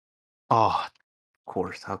Oh, of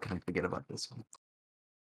course. How can I forget about this one?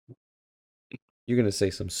 You're gonna say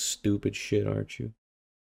some stupid shit, aren't you?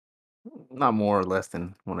 Not more or less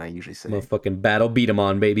than what I usually say. Motherfucking battle beat 'em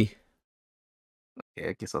on, baby. Yeah,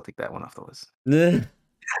 I guess I'll take that one off the list. Nah.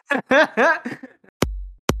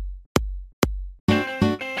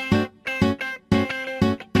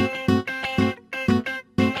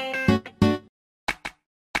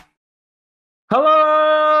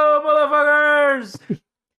 Hello, motherfuckers! Did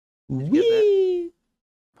you get that? Wee.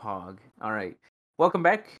 Pog. All right. Welcome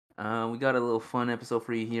back. We got a little fun episode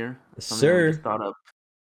for you here. Yes, Something that we just sir. thought of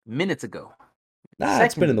minutes ago. Ah,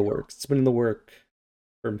 it's been Seconds in the ago. works. It's been in the work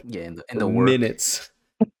for, Yeah, in for the work. minutes.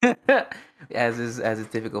 as is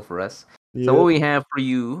typical for us. So what Yep. we have for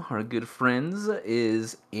you, our good friends,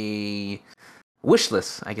 is a wish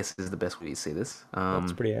list, I guess is the best way to say this.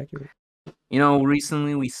 That's pretty accurate.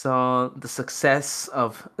 Recently we saw the success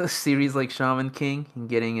of a series like Shaman King and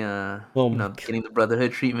getting Oh my god. getting the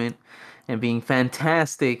Brotherhood treatment and being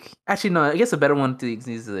fantastic. Actually, no, I guess a better one to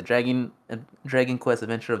use the Dragon Quest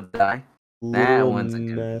Adventure of Dai. That Literal one's a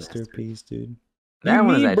good master. masterpiece, dude. You That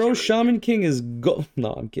one is mean, bro, actually really good. Shaman King is go.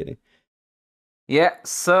 No, I'm kidding. Yeah,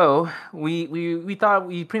 so we thought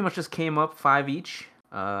we pretty much just came up 5 each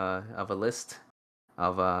of a list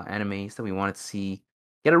of animes that we wanted to see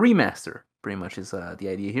get a remaster. Pretty much is the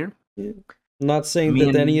idea here. Yeah. I'm not saying Me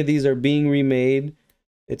that any and of these are being remade.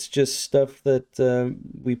 It's just stuff that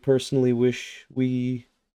we personally wish yeah,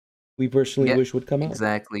 would come out.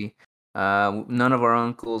 exactly. None of our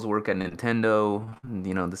uncles work at Nintendo.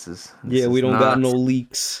 This Yeah, we is don't got not no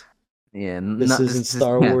leaks. This not isn't this is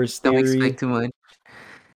Star yeah. Wars Don't theory. expect too much.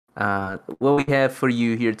 What we have for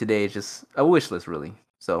you here today is just a wish list, really.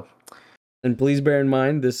 So And please bear in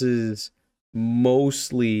mind, this is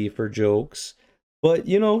mostly for jokes. But,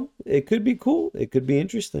 it could be cool. It could be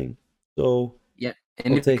interesting. So, yeah,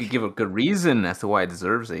 and we'll if you could take. give a good reason as to why it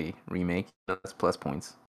deserves a remake, that's plus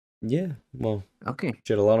points. Yeah, well, Okay,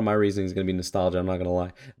 shit, a lot of my reasoning is going to be nostalgia. I'm not going to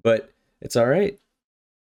lie. But it's all right.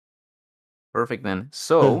 perfect then.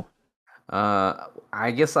 So,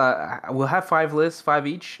 I guess we'll have 5 lists, 5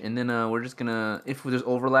 each, and then we're just gonna if there's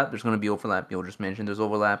overlap, there's gonna be overlap. You'll just mention there's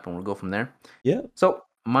overlap, and we'll go from there. Yeah. So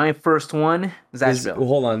my first one, Zatch Bell.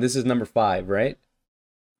 Hold on. This is number 5, right?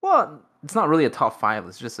 Well, it's not really a top 5.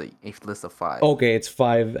 It's just a list of 5. Okay, it's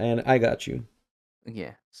 5, and I got you.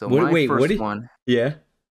 Yeah. So What? my Wait, what? first one Yeah.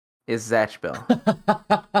 is Zatch Bell.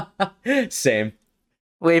 Same.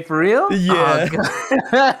 Wait, for real? Yeah.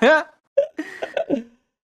 Oh, God.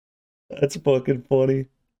 That's fucking funny.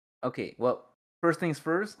 Okay. Well, first things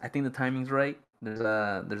first. I think the timing's right. There's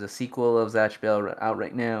a sequel of Zatch Bell out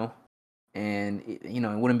right now, and it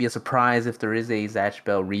wouldn't be a surprise if there is a Zatch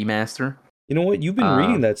Bell remaster. You know what? You've been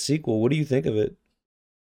reading that sequel. What do you think of it?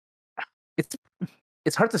 It's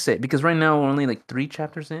it's hard to say because right now we're only like 3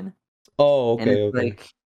 chapters in, Oh, and okay, it's okay. like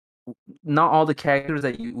not all the characters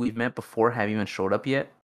that we've met before have even showed up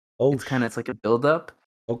yet. Oh, It's like a build up.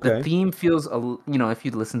 The okay. theme feels if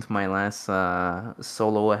you'd listened to my last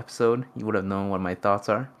solo episode, you would have known what my thoughts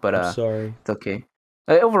are. But I'm sorry. it's okay.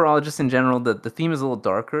 Overall, just in general, the theme is a little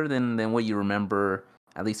darker than what you remember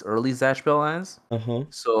at least early Zatch Bell as. Uh-huh.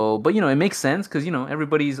 So, but it makes sense because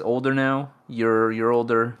everybody's older now. You're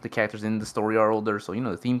older. The characters in the story are older, so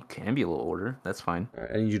the theme can be a little older. That's fine. All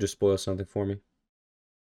right, I need you to spoil something for me.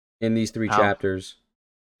 In these 3 How? chapters,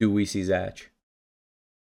 do we see Zatch?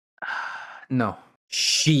 No.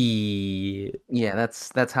 Shit. Yeah,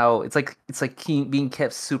 that's how it's like being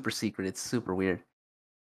kept super secret. It's super weird.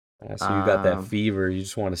 So you got that Um, fever. You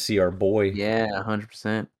just want to see our boy. yeah,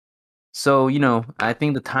 100%. So, I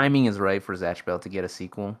think the timing is right for Zatch Bell to get a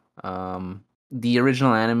sequel. The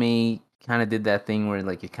original anime kind of did that thing where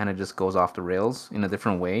like it kind of just goes off the rails in a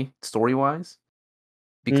different way, story-wise,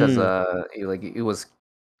 because Mm, it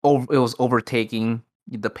was overtaking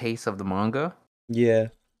the pace of the manga. yeah.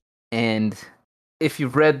 And if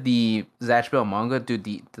you've read the Zatch Bell manga, dude,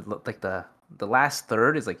 the last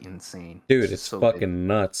third is like insane. It's Dude, just it's so good. fucking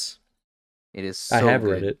nuts. It is I so have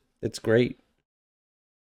read good. it. It's great.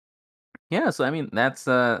 Yeah, so I mean that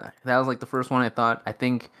was like the first one I thought. I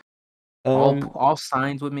think Um, all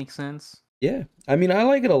signs would make sense. yeah. I mean, I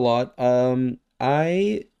like it a lot.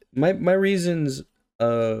 I my reasons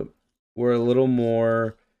uh were a little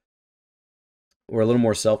more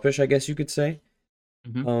selfish, I guess you could say.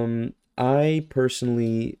 Hmm. I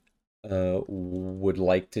personally would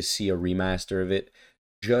like to see a remaster of it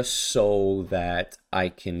just so that I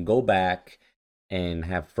can go back and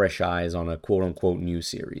have fresh eyes on a quote unquote new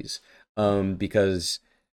series. Because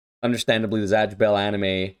understandably the Zatch Bell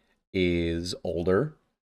anime is older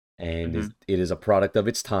and Hmm. it is a product of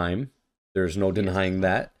its time. There's no Yes. denying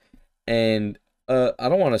that. And I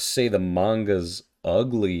don't want to say the manga's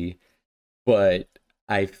ugly, but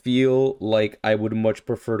I feel like I would much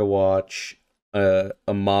prefer to watch a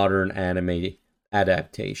modern anime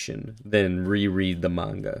adaptation than reread the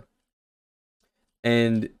manga.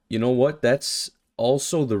 And you know what? That's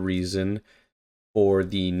also the reason for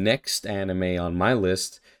the next anime on my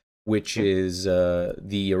list, which Okay. is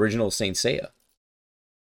the original Saint Seiya.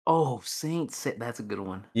 Oh, that's a good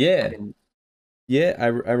one. I Yeah, didn't. yeah. I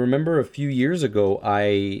remember a few years ago,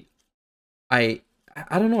 I I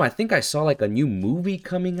don't know. I think I saw like a new movie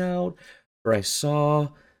coming out, or I saw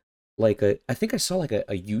like I think I saw like a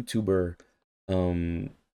YouTuber um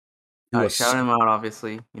do a Shout him out,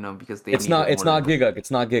 obviously, because they need it it's more than not Giguk,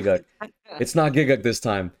 it's not Giguk. It's not Giguk this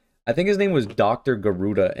time. I think his name was Dr.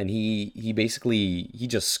 Garuda, and he basically he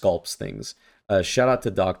just sculpts things. Shout out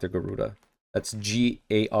to Dr. Garuda. That's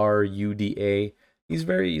Garuda.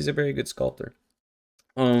 He's a very good sculptor.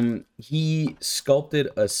 He sculpted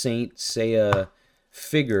a Saint Seiya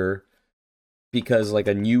figure because like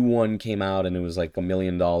a new one came out and it was like $1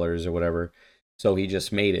 million or whatever. So he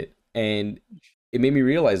just made it. And it made me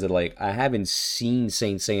realize that like I haven't seen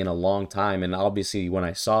Saint Seiya in a long time. And obviously when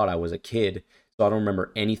I saw it, I was a kid. So I don't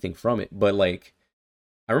remember anything from it. But like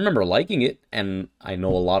I remember liking it, and I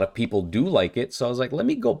know a lot of people do like it. So I was like, let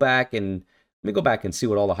me go back and see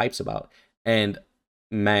what all the hype's about. And It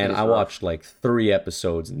man, I is rough. watched like 3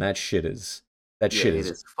 episodes, and that Yeah, shit it is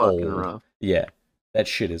is fucking old. rough. Yeah, that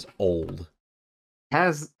shit is old.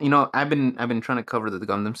 I've been trying to cover the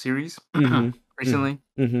Gundam series Mm-hmm. recently,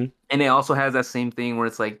 Mm-hmm. and it also has that same thing where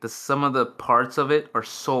it's like the some of the parts of it are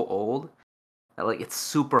so old that like it's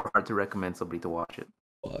super hard to recommend somebody to watch it.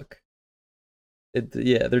 Fuck.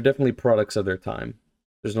 Yeah, they're definitely products of their time.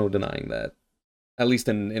 There's no denying that. At least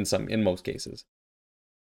in most cases.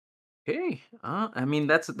 Okay, I mean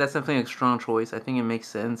that's definitely a strong choice. I think it makes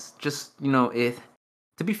sense. Just it.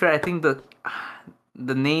 To be fair, I think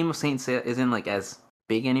the name of Saint Seiya isn't like as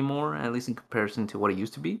big anymore, at least in comparison to what it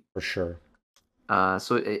used to be. For sure.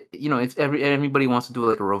 So if everybody wants to do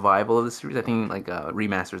like a revival of the series, I think like a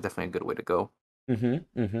remaster is definitely a good way to go.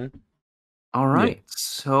 Mm-hmm. Mm-hmm. All Yeah. right,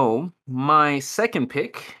 so my second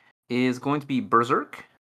pick is going to be Berserk.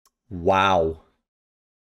 Wow.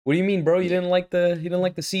 What do you mean, bro? Yeah. You didn't like the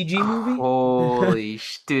CG movie?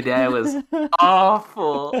 Dude, that was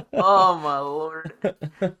awful. Oh my lord.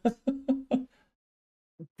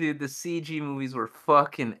 Dude, the CG movies were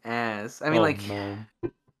fucking ass. I mean, Oh like, man.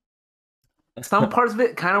 some parts of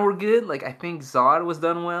it kind of were good. Like, I think Zod was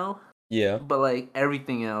done well, Yeah. but like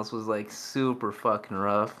everything else was like super fucking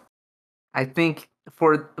rough. I think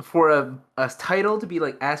for a title to be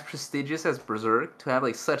like as prestigious as Berserk to have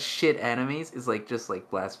like such shit animes is like just like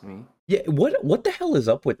blasphemy. Yeah, what the hell is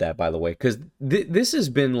up with that, by the way? Because this has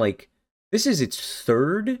been like this is its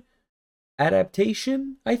third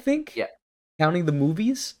adaptation, I think, Yeah, counting the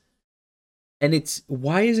movies. And it's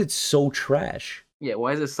why is it so trash? yeah.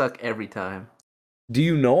 Why does it suck every time? Do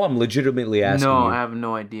you know? I'm legitimately asking No, I you. have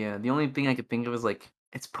no idea. The only thing I could think of is like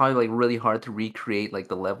it's probably like really hard to recreate like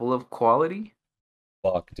the level of quality.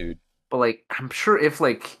 Fuck, dude. But like I'm sure if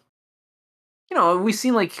like we've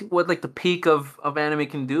seen like what like the peak of anime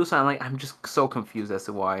can do, so I'm just so confused as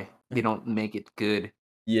to why they don't make it good.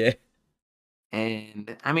 Yeah.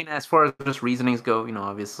 And I mean, as far as just reasonings go,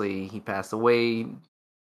 obviously he passed away.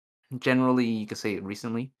 Generally, you could say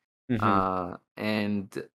recently, Mm-hmm.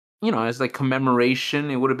 and as like commemoration,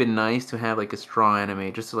 it would have been nice to have like a strong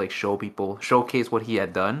anime just to like show people, showcase what he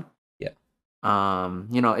had done. Yeah.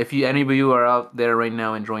 If you any of you are out there right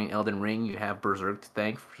now enjoying Elden Ring, you have Berserk to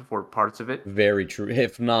thank for parts of it. Very true.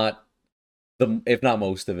 If not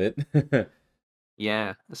most of it.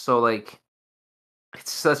 Yeah, so like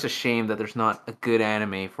it's such a shame that there's not a good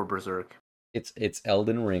anime for Berserk. It's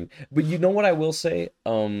Elden Ring. But you know what I will say?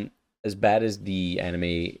 As bad as the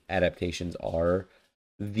anime adaptations are,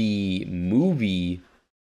 the movie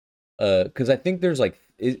because I think there's like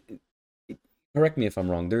correct me if I'm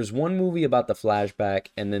wrong. There's one movie about the flashback,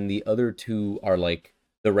 and then the other two are like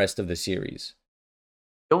the rest of the series.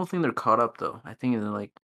 Don't think they're caught up though. I think they're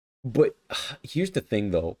like But here's the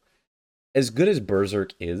thing though. As good as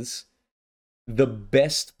Berserk is, the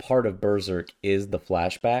best part of Berserk is the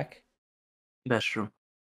flashback. that's true.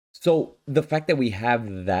 So the fact that we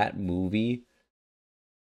have that movie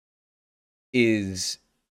is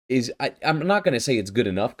I'm not gonna say it's good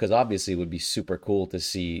enough because obviously it would be super cool to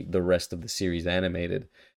see the rest of the series animated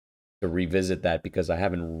to revisit that because I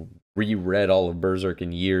haven't reread all of Berserk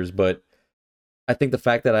in years, but I think the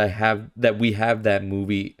fact that we have that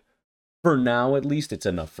movie for now at least it's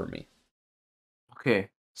enough for me. Okay.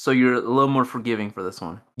 So you're a little more forgiving for this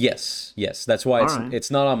one. Yes, yes. That's why All right. it's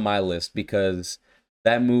not on my list because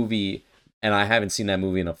that movie, and I haven't seen that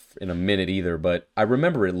movie in a minute either, but I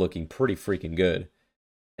remember it looking pretty freaking good.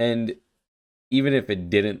 And even if it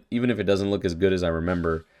doesn't look as good as I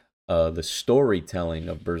remember, the storytelling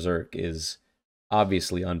of Berserk is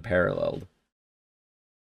obviously unparalleled.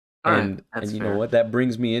 All right. And That's you know fair. what? That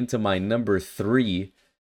brings me into my number three.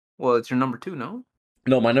 Well, it's your number two, no?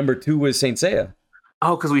 No, my number two was Saint Seiya.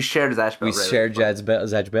 Oh, because we shared his Ash We belt, right? shared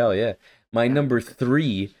Zatch Bell, yeah. My Yeah. number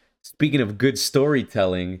three, speaking of good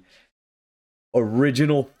storytelling,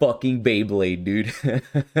 original fucking Beyblade, dude.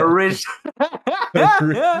 Original.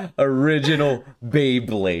 Original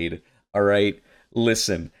Beyblade. All right.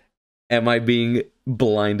 Listen, am I being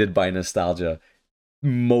blinded by nostalgia?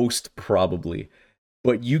 Most probably.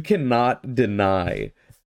 But you cannot deny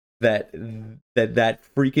that that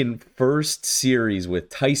freaking first series with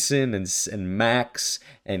Tyson and Max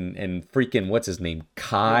and freaking what's his name,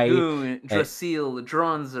 Kai, Dragoon, and Drasil,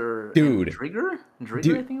 Dronzer, and dude, Drigger? Drigger, I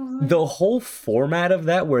dude, think it was his name. the whole format of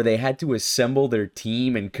that where they had to assemble their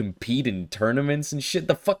team and compete in tournaments and shit,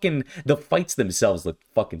 the fights themselves look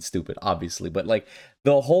fucking stupid, obviously, but like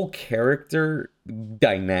the whole character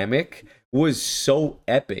dynamic was so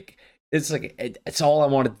epic. It's like it's all I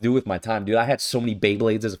wanted to do with my time, dude. I had so many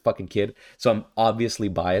Beyblades as a fucking kid, so I'm obviously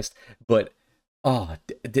biased, but oh,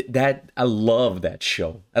 that I love that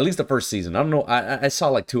show. At least the first season. I don't know. I saw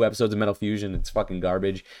like 2 episodes of Metal Fusion. It's fucking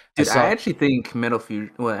garbage. I Dude, I saw actually think Metal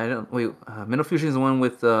Fusion. Well, I don't wait. Metal Fusion is the one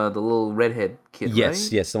with the little redhead kid, Yes,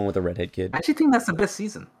 right? yes, the one with the redhead I kid. actually think that's the best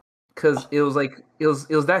season, because it was like it was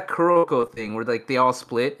that Kuroko thing where like they all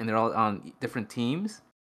split and they're all on different teams,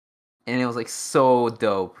 and it was like so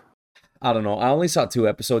dope. I don't know. I only saw 2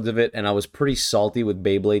 episodes of it, and I was pretty salty with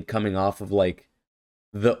Beyblade coming off of like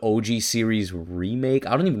the OG series remake.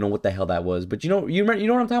 I don't even know what the hell that was, but you know what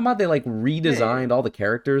I'm talking about? They like Yeah, yeah, redesigned all the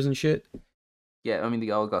characters and shit. yeah. I mean,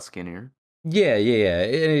 they all got skinnier. Yeah, yeah,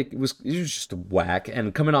 yeah. It was just whack.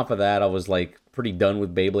 And coming off of that, I was like pretty done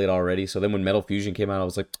with Beyblade already. So then when Metal Fusion came out, I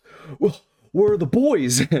was like, well, where are the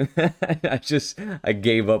boys? I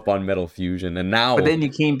gave up on Metal Fusion, and But now then you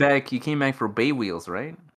came back. You came back for Bay Wheels,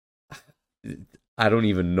 right? I don't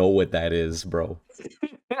even know what that is, bro.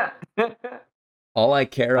 Yeah. All I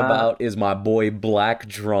care uh, about is my boy Black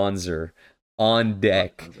Dronzer on Black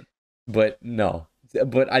deck. Panther. But no.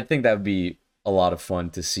 But I think that would be a lot of fun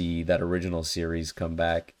to see that original series come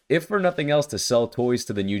back. If for nothing else, to sell toys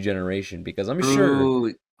to the new generation, because I'm sure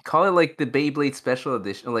Ooh, call it like the Beyblade Special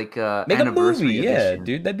Edition, like make a movie, anniversary yeah, edition.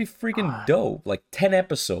 dude. That'd be freaking Ah, dope. Like 10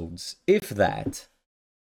 episodes, if that.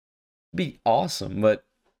 Be awesome, but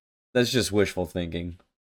that's just wishful thinking.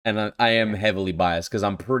 And I am yeah. heavily biased because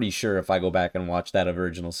I'm pretty sure if I go back and watch that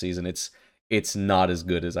original season, it's not as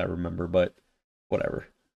good as I remember, but whatever.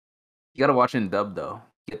 You gotta watch it in dub though.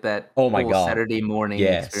 Get that Oh my whole god. Saturday morning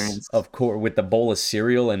Yes, experience. of course, with the bowl of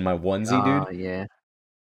cereal and my onesie, Oh dude. yeah,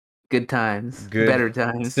 good times, Good, better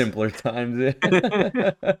times. simpler times.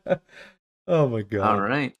 Oh my All god.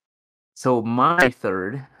 right. So my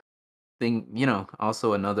third thing,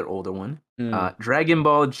 also another older one. Mm. Dragon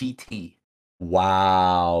Ball GT.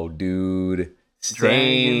 Wow, dude.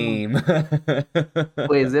 Dragon. Same.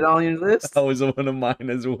 Wait, is it on your That list? was one of mine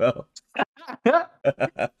as well.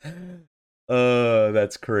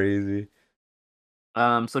 That's crazy.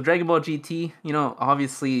 So Dragon Ball GT,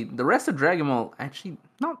 obviously the rest of Dragon Ball actually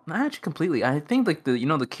not actually completely. I think like the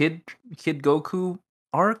Kid Goku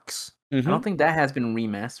arcs. I don't Hmm. think that has been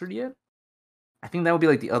remastered yet. I think that would be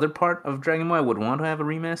like the other part of Dragon Ball I would want to have a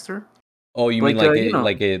remaster. Oh, you mean Like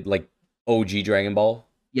like like OG Dragon Ball?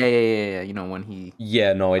 yeah, yeah, yeah, yeah, when he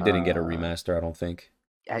Yeah, no, it didn't get a uh remaster, I don't think.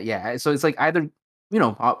 yeah, yeah. So it's like either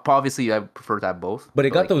obviously I prefer to have both, But it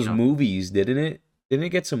but got like those movies, didn't it? Didn't it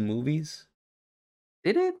get some movies?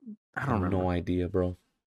 did it? I I don't have no remember. idea, bro.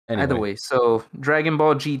 Either Anyway. way, so Dragon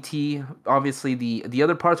Ball GT, obviously the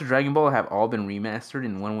other parts of Dragon Ball have all been remastered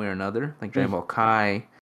in one way or another, like Dragon Mm, Ball Kai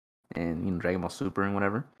and Dragon Ball Super and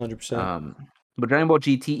whatever. 100%. Um, but Dragon Ball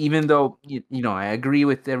GT, even though I agree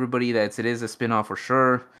with everybody that it is a spin-off for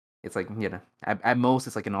sure, it's like at most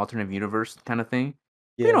it's like an alternate universe kind of thing.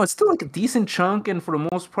 But, Yeah. it's still like a decent chunk, and for the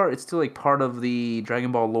most part, it's still like part of the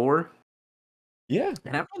Dragon Ball lore. Yeah.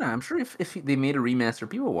 And I'm sure if they made a remaster,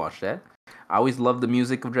 people would watch that. I always loved the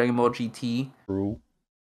music of Dragon Ball GT. True.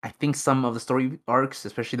 I think some of the story arcs,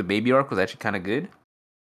 especially the baby arc, was actually kind of good.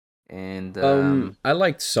 And I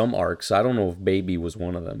liked some arcs. I don't know if Baby was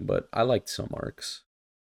one of them, but I liked some arcs.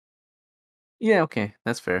 yeah, okay,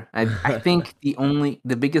 that's fair. I think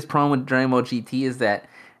the biggest problem with Dragon Ball GT is that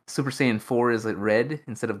Super Saiyan 4 is like red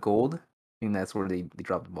instead of gold. think that's where they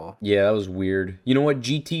dropped the ball. Yeah, that was weird. You know what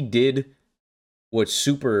GT did? What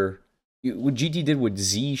GT did, what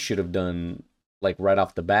Z should have done, like right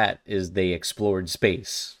off the bat, is they explored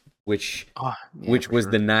space, which Oh, yeah, which for was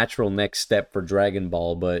sure. the natural next step for Dragon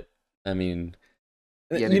Ball. But I mean,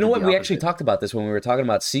 Yeah, they you know did what? the We actually opposite. talked about this when we were talking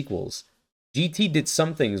about sequels. GT did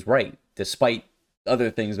some things right, despite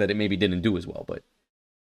other things that it maybe didn't do as well. But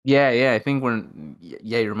Yeah, I think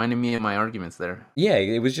yeah, you reminded me of my arguments there. yeah,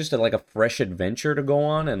 it was just like a fresh adventure to go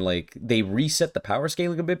on, and like they reset the power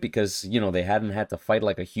scaling a bit because they hadn't had to fight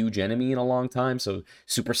like a huge enemy in a long time. So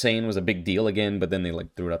Super Saiyan was a big deal again, but then they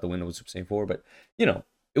like threw it out the window with Super Saiyan 4. But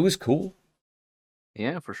it was cool.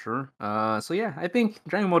 Yeah, for sure. So yeah, I think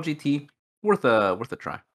Dragon Ball GT worth a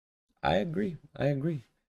try. I agree. I agree.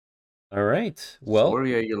 All right. So Well, where are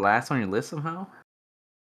your last on your list somehow?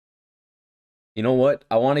 you know what?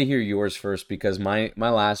 I want to hear yours first because my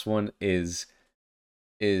last one is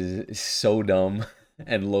so dumb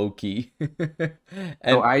and low key. So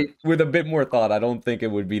And with a bit more thought, I don't think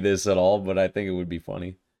it would be this at all, but I think it would be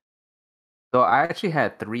funny. I actually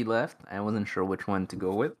had three left. I wasn't sure which one to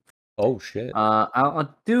go with. Oh shit.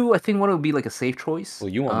 I'll do. I think one would be like a safe choice. Well,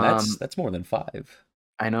 you won. That's more than five.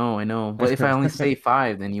 I know. But if I only say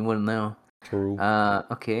five, then you wouldn't know. True.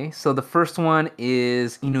 Okay. So the first one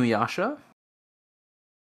is Inuyasha.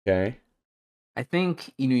 Okay. I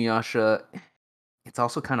think Inuyasha. It's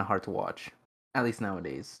also kind of hard to watch, at least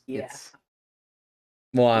nowadays. Yeah. It's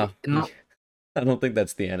Well, no. I don't think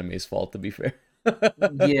that's the anime's fault, to be fair.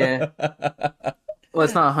 Yeah. Well,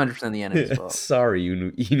 it's not 100% the enemy's fault. Sorry,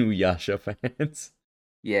 Inuyasha fans.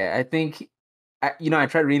 Yeah, I think. I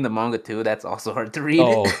tried reading the manga too. That's also hard to read.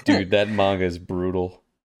 Oh, dude, that manga is brutal.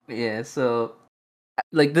 Yeah. So,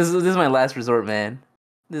 like, this is my last resort, man.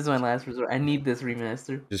 This is my last resort. I need this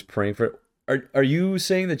remaster. Just praying for it. Are you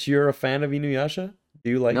saying that you're a fan of Inuyasha? Do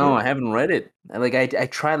you like No, it? I haven't read it. I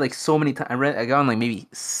tried like so many times. I got on like maybe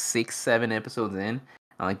 6, 7 episodes in.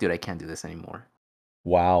 I'm like, dude, I can't do this anymore.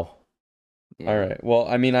 Wow. All Yeah. right. Well,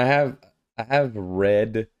 I mean, I have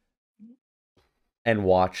read and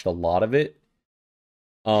watched a lot of it.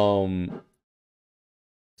 Um,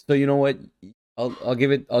 so you know what? I'll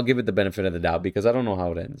give it the benefit of the doubt because I don't know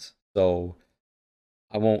how it ends. So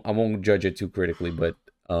I won't judge it too critically, but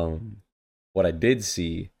what I did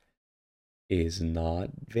see is not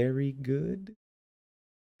very good.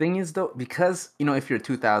 Thing is though, because if you're a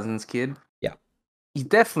 2000s kid, Yeah. you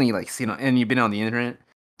definitely like and you've been on the internet,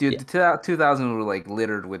 dude. Yeah. The 2000s were like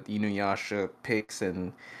littered with Inuyasha pics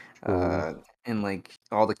True. uh, and like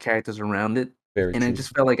all the characters around it, Very and I true.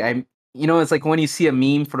 just felt like it's like when you see a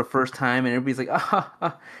meme for the first time and everybody's like,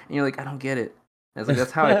 and you're like, I don't get it. And it's like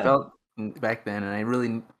that's how I felt back then, and I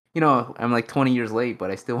really, I'm like 20 years late,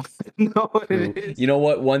 but I still know what True. it is. You know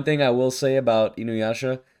what? One thing I will say about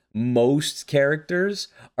Inuyasha, most characters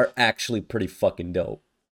are actually pretty fucking dope.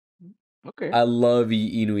 Okay. I love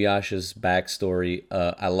Inuyasha's backstory.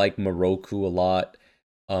 I like Moroku a lot.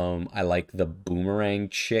 I like the boomerang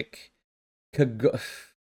chick. Kago-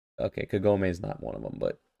 okay, Kagome is not one of them,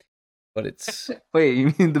 but it's Wait,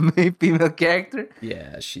 you mean the main female character?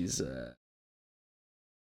 yeah, she's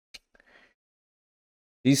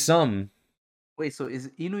some. Wait, so is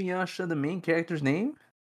Inuyasha the main character's name?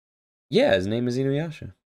 Yeah, his name is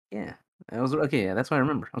Inuyasha. Yeah, that was okay. Yeah, that's what I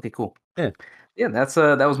remember. Okay, cool. Yeah. Yeah,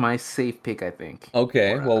 that was my safe pick, I think.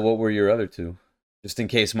 Okay. For Well, what were your other two? Just in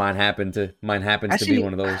case mine happens to be actually,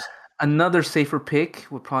 one of those. another safer pick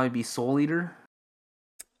would probably be Soul Eater.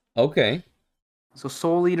 Okay. So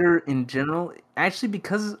Soul Eater in general, actually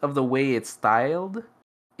because of the way it's styled,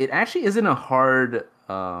 it actually isn't a hard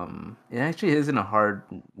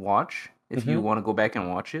watch if you Mm-hmm. want to go back and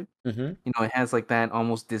watch it. Mm-hmm. It has like that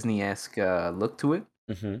almost Disney-esque look to it.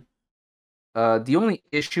 Mm-hmm. The only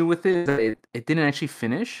issue with it is that it didn't actually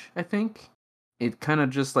finish, I think. It kind of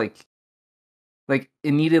just like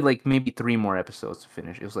it needed like maybe 3 more episodes to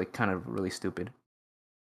finish. It was like kind of really stupid.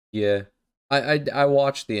 Yeah. I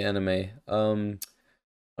watched the anime. I'm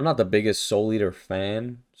not the biggest Soul Eater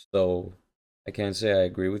fan, so I can't say I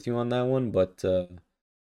agree with you on that one, but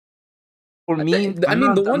For me, I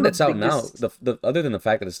mean the one I'm the that's out now, biggest. the other than the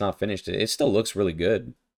fact that it's not finished, it still looks really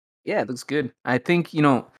good. Yeah, it looks good. I think,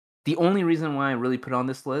 the only reason why I really put it on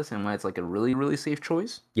this list and why it's like a really, really safe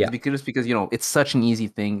choice is Yeah. because, it's such an easy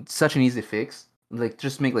thing, such an easy fix. Like,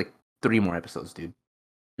 just make like 3 more episodes, dude.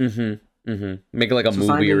 Mm-hmm. Mm-hmm. Make it like a So it's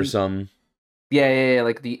not movie or even, something. yeah,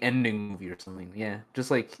 like the ending movie or something. Yeah,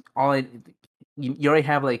 just like you already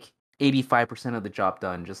have like 85% of the job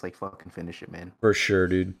done. Just like fucking finish it, man. For sure,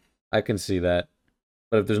 dude. I can see that.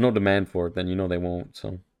 But if there's no demand for it, then they won't,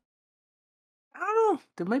 so. I don't know.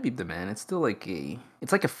 It might be demand. It's still like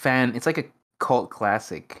it's like a fan. It's like a cult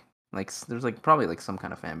classic. Like there's like probably like some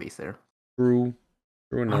kind of fan base there. True.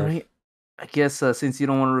 True All enough. right. I guess since you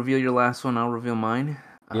don't want to reveal your last one, I'll reveal mine.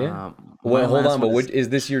 Yeah. My Well, hold last on, but one is is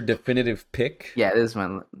this your definitive pick? yeah. This is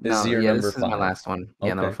my This is no. your Yeah, number this is my 5. last one.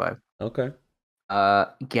 Yeah, number Okay. 5. Okay.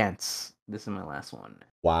 Gantz. This is my last one.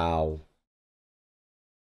 Wow.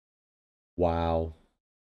 Wow.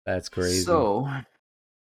 That's crazy. So,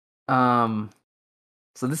 um,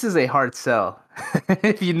 so this is a hard sell.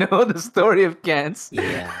 If you know the story of Gantz.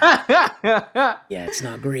 Yeah. Yeah, it's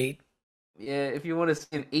not great. Yeah, if you want to see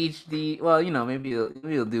an HD, well, maybe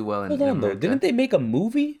it'll do well Hold in on though. Didn't America. they make a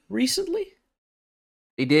movie recently?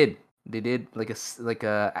 They did. They did like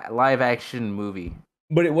a live action movie.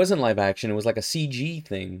 But it wasn't live action. It was like a CG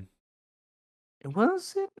thing.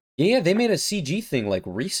 Was it? Yeah, they made a CG thing like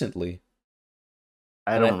recently.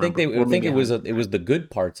 I And don't remember. I Or think maybe I haven't. it was the good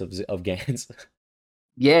parts of Gans.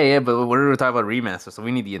 Yeah, but we're talking about remaster, so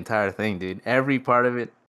we need the entire thing, dude. Every part of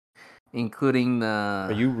it, including Are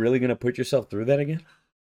the you really gonna put yourself through that again?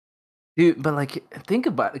 dude. But like, think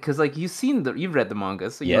about it, because like you've read the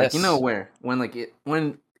manga, so you like Yes.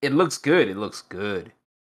 when it looks good, it looks good.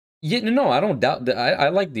 Yeah, no, I don't doubt that. I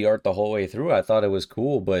like the art the whole way through. I thought it was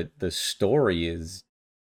cool, but the story is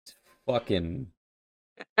fucking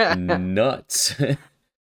nuts.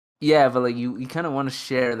 Yeah, but like you kind of want to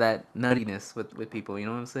share that nuttiness with people. You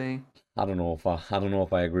know what I'm saying? I don't know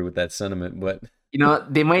if I agree with that sentiment, but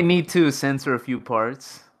They might need to censor a few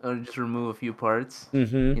parts or just remove a few parts.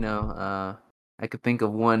 mm-hmm. I could think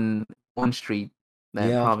of one street that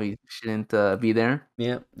Yeah, probably shouldn't be there.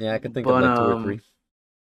 yeah, I could think of But like two or three.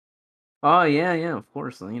 oh yeah, of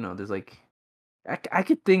course. There's like I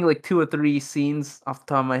could think like 2 or 3 scenes off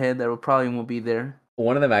the top of my head that will probably won't be there.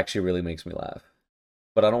 One of them actually really makes me laugh,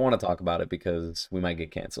 but I don't want to talk about it because we might get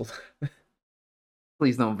canceled.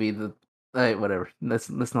 Please don't be the whatever. Let's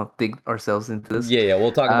not dig ourselves into this. Yeah,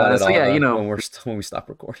 we'll talk about it So all yeah, when when we stop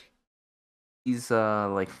recording. he's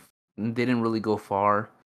like didn't really go far,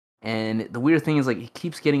 and the weird thing is like he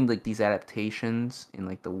keeps getting like these adaptations in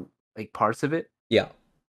like the like parts of it, Yeah.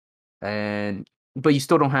 and but you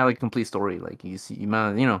still don't have like a complete story. Like you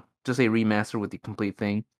might just a remaster with the complete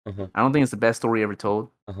thing. Uh-huh. I don't think it's the best story ever told,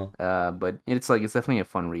 Uh-huh. but it's definitely a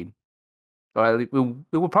fun read. It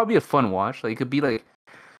will probably be a fun watch. Like it could be like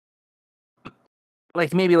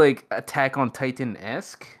maybe like Attack on Titan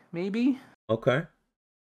esque maybe Okay.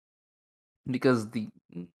 because the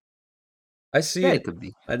I see yeah, it it. could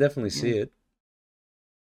be. I definitely Yeah. see it.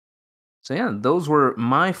 So yeah, those were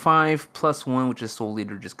my 5 plus 1, which is Soul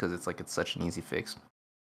Leader, just because it's such an easy fix.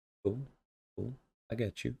 Cool. Cool. I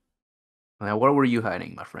get you. Now, what were you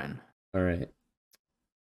hiding, my friend? All right.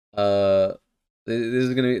 This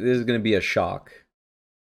is gonna be a shock.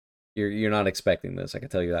 You're not expecting this. I can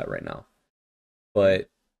tell you that right now. But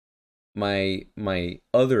my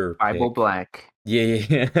other Bible pick. Black. Yeah.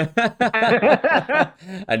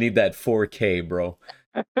 I need that 4K, bro.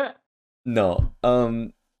 No.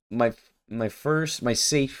 My my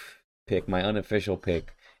safe pick, my unofficial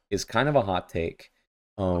pick is kind of a hot take.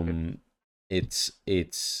 Okay. It's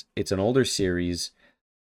an older series,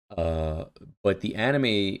 but the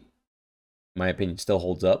anime, my opinion, still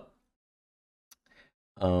holds up.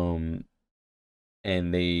 Um,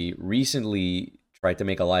 and they recently tried to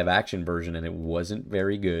make a live action version, and it wasn't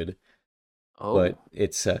very good. Oh. But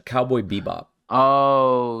it's Cowboy Bebop.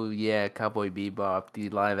 Oh yeah, Cowboy Bebop. The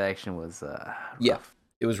live action was Yeah, rough.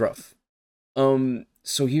 it was rough.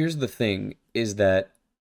 So here's the thing: is that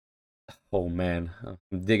oh man,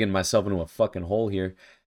 I'm digging myself into a fucking hole here.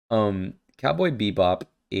 Cowboy Bebop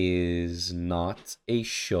is not a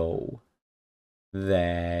show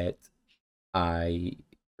that I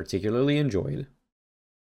particularly enjoyed.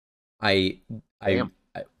 I, I, Damn.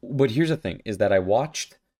 but here's the thing: is that I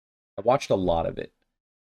watched a lot of it.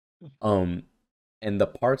 Um, and the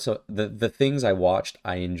parts of the things I watched,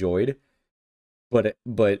 I enjoyed. But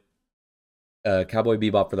Cowboy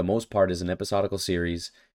Bebop, for the most part, is an episodical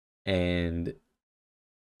series, and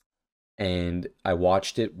I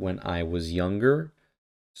watched it when I was younger,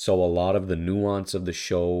 so a lot of the nuance of the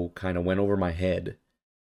show kind of went over my head.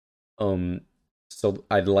 Um, so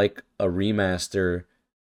I'd like a remaster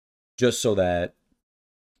just so that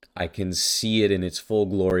I can see it in its full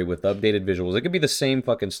glory with updated visuals. It could be the same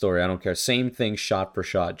fucking story, I don't care. Same thing shot for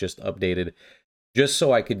shot, just updated, just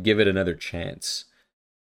so I could give it another chance.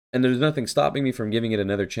 And there's nothing stopping me from giving it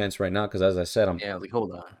another chance right now because, as I said, Yeah, like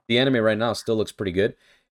hold on. the anime right now still looks pretty good.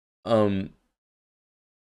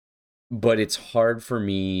 But it's hard for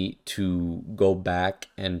me to go back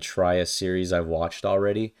and try a series I've watched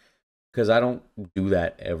already because I don't do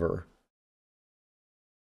that ever.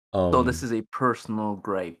 So this Um, is a personal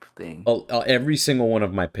gripe thing. every single one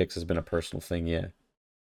of my picks has been a personal thing, yeah.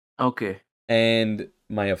 Okay. And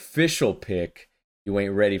my official pick, you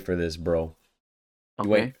ain't ready for this, bro.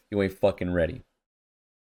 Okay. You ain't fucking ready.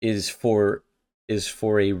 Is for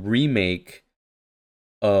a remake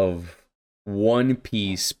of One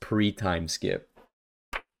Piece pre-time skip.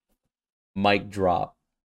 Mic drop.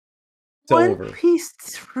 It's One over. Piece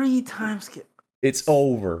 3 times skip. It's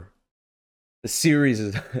over. The series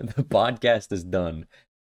is the podcast is done.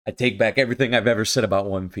 I take back everything I've ever said about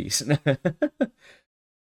One Piece.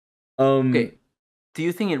 um Okay. Do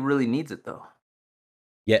you think it really needs it though?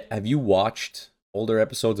 yeah, have you watched older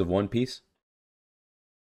episodes of One Piece?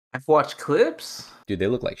 I've watched clips. Dude, they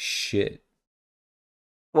look like shit.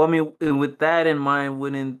 Well, I mean, with that in mind,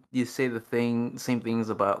 wouldn't you say same things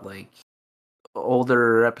about like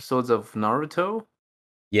older episodes of Naruto?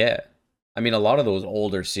 Yeah. I mean, a lot of those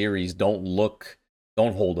older series don't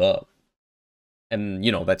hold up. And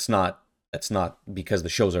that's not because the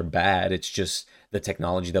shows are bad. It's just the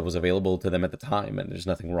technology that was available to them at the time, and there's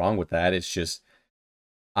nothing wrong with that. It's just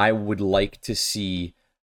I would like to see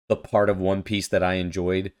the part of One Piece that I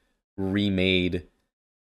enjoyed remade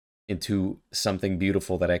into something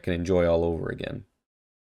beautiful that I can enjoy all over again.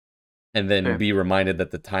 And then Okay. be reminded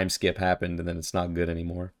that the time skip happened and then it's not good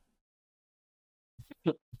anymore.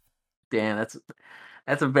 Damn,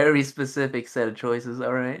 that's a very specific set of choices.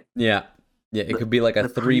 All right. Yeah. Yeah, it The could be like a the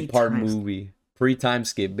pre three-part times. movie. Pre-time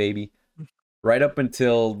skip, baby. Right up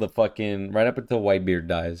until Whitebeard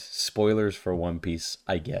dies. Spoilers for One Piece,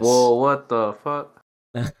 I guess. Whoa, what the fuck?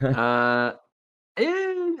 Uh,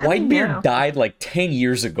 I mean, Whitebeard yeah. died like 10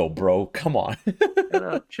 years ago, bro. Come on. Shut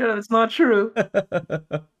up, shut up. It's not true.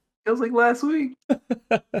 Feels like last week.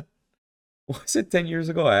 Was it 10 years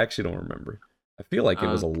ago? I actually don't remember. I feel like it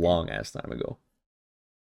was a Okay. long ass time ago.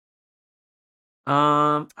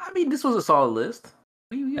 I mean, this was a solid list.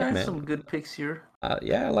 We Yeah, had man. some good picks here.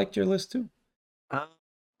 Yeah, I liked your list too. Uh,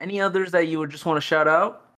 any others that you would just want to shout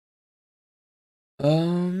out?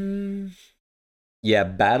 Um, yeah,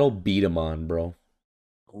 Battle Beat 'em on, bro.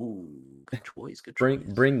 Ooh, good choice, good choice.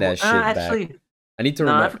 Bring Well, that shit back. actually, I need to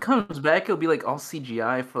no. If remember. it comes back, it'll be like all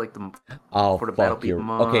CGI for like Oh for the battle fuck, beat you're 'em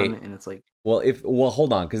on, okay. and it's like Well,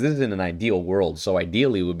 hold on, because this is in an ideal world, so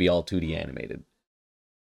ideally it would be all 2D animated.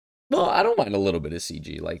 Well, I don't mind a little bit of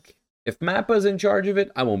CG. Like if Mappa's in charge of it,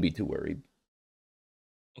 I won't be too worried.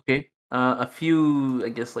 okay. A few, I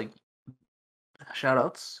guess, like shout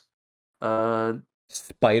outs. Uh,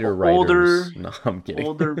 Spider Riders. older, No, I'm kidding.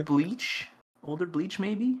 older Bleach, older Bleach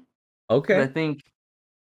maybe. Because Okay.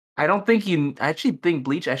 I don't think you. I actually think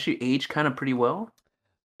Bleach actually aged kind of pretty well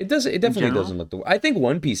It does. It in definitely general. doesn't look the. I think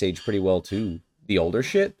One Piece aged pretty well too. The older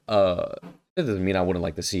shit. It doesn't mean I wouldn't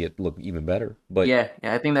like to see it look even better. But Yeah,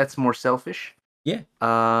 yeah. I think that's more selfish. yeah,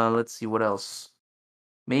 Let's see what else.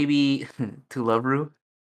 Maybe to Love Ru.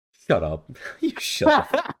 shut up. You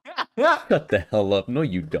shut the hell up. No,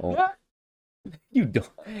 you don't. You don't.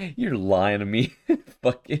 You're lying to me.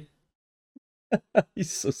 Fucking. You're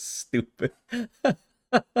so stupid.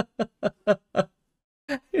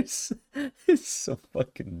 it's it's so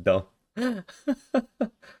fucking dumb.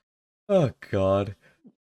 Oh god.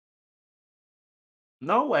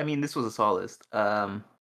 No, I mean this was a solid list.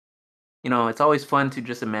 It's always fun to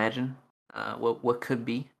just imagine what could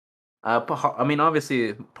be. I mean,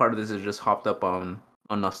 obviously, part of this is just hopped up on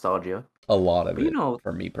nostalgia. A lot of But it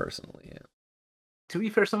for me personally. Yeah. to be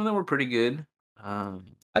fair, some of them were pretty good.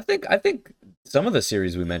 Um, I think some of the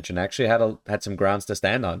series we mentioned actually had some grounds to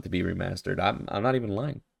stand on to be remastered. I'm not even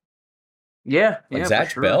lying. yeah, Like yeah, for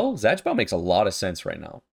sure. Zatch Bell makes a lot of sense right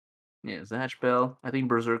now. Yeah, Zatch Bell. I think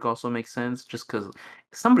Berserk also makes sense, just because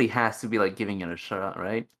somebody has to be like giving it a shot,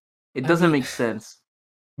 right? It I doesn't mean, make sense.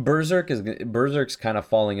 Berserk's kind of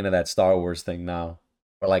falling into that Star Wars thing now,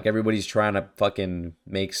 where like everybody's trying to fucking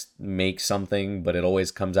make something, but it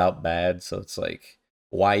always comes out bad. So it's like,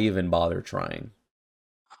 why even bother trying?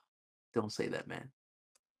 Don't say that, man.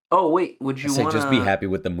 Oh wait, would I you say just be wanna? happy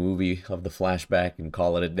with the movie of the flashback and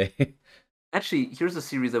call it a day. Actually, here's a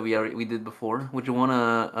series that we did before. Would you want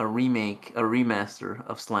a remake, a remaster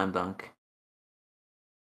of Slam Dunk?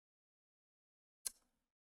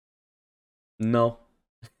 No.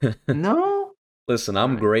 No. Listen, All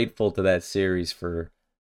I'm right. grateful to that series for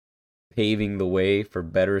paving the way for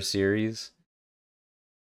better series.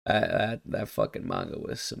 That fucking manga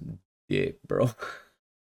was some dick, bro.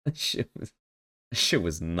 That shit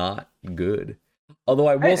was not good. Although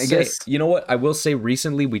I will I say, guess. you know what? I will say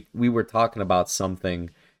recently we were talking about something.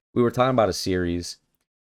 We were talking about a series.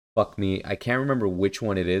 Fuck me, I can't remember which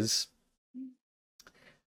one it is.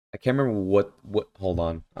 I can't remember what. Hold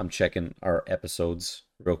on, I'm checking our episodes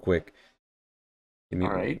real quick. All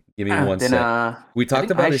right. Give me one Then sec. We I talked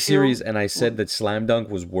think about Ice a series, Shield and I said that Slam Dunk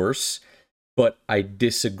was worse, but I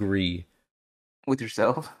disagree. with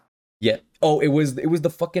yourself. Yeah. Oh, it was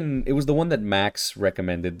the one that Max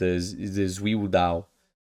recommended, the Zui Dao.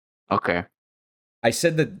 Okay. I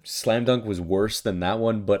said that Slam Dunk was worse than that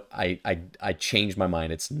one, but I changed my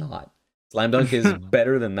mind. It's not. Slam Dunk is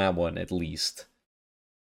better than that one at least.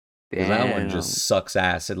 Because that one just Damn. sucks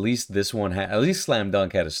ass. At least this one had, at least Slam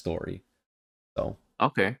Dunk had a story. So,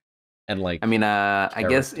 Okay. and I like mean, I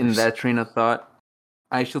guess in characters. that train of thought,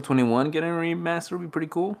 Ice Shield 21 getting a remaster would be pretty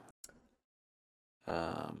cool.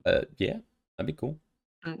 Um, Yeah, that'd be cool.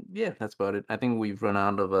 yeah, that's about it. I think we've run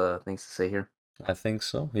out of things to say here. I think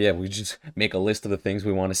so. Yeah, we just make a list of the things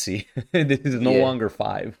we want to see. It is no Yeah. longer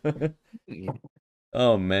five. Yeah.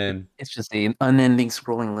 Oh man. It's just an unending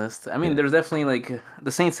scrolling list. I mean, Yeah. there's definitely like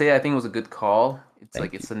the Saint Seiya. I think was a good call. It's like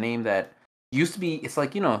Thank you. it's a name that used to be. It's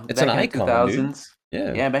like It's an back in the two icon, dude. thousands.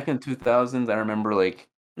 Yeah. Yeah, back in the 2000s, I remember like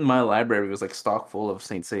my library was like stock full of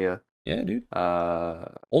Saint Seiya Yeah, dude. uh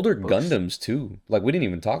Older books. Gundams too. Like we didn't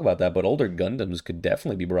even talk about that, but older Gundams could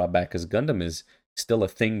definitely be brought back because Gundam is still a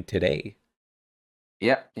thing today.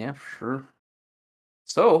 Yeah, yeah, for sure.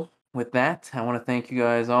 So, with that, I want to thank you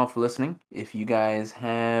guys all for listening. If you guys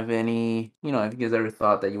have any, if you guys ever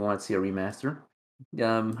thought that you want to see a remaster,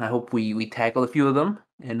 I hope we tackle a few of them,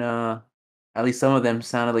 and at least some of them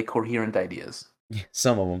sounded like coherent ideas.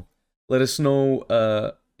 Some of them. Let us know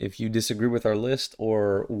if you disagree with our list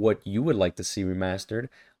or what you would like to see remastered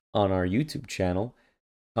on our YouTube channel.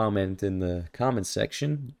 Comment in the comments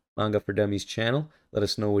section, Manga for Dummies channel. Let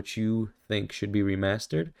us know what you think should be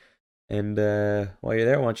remastered. And while you're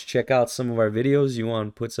there, why don't you check out some of our videos?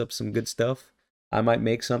 Yuan puts up some good stuff. I might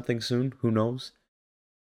make something soon. Who knows?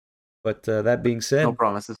 But that being No said,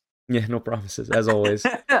 promises. yeah, no promises, as always.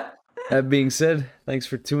 That being said, thanks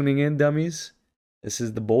for tuning in, dummies. This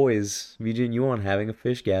is the boys, VJ and Yuan, having a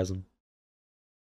fishgasm.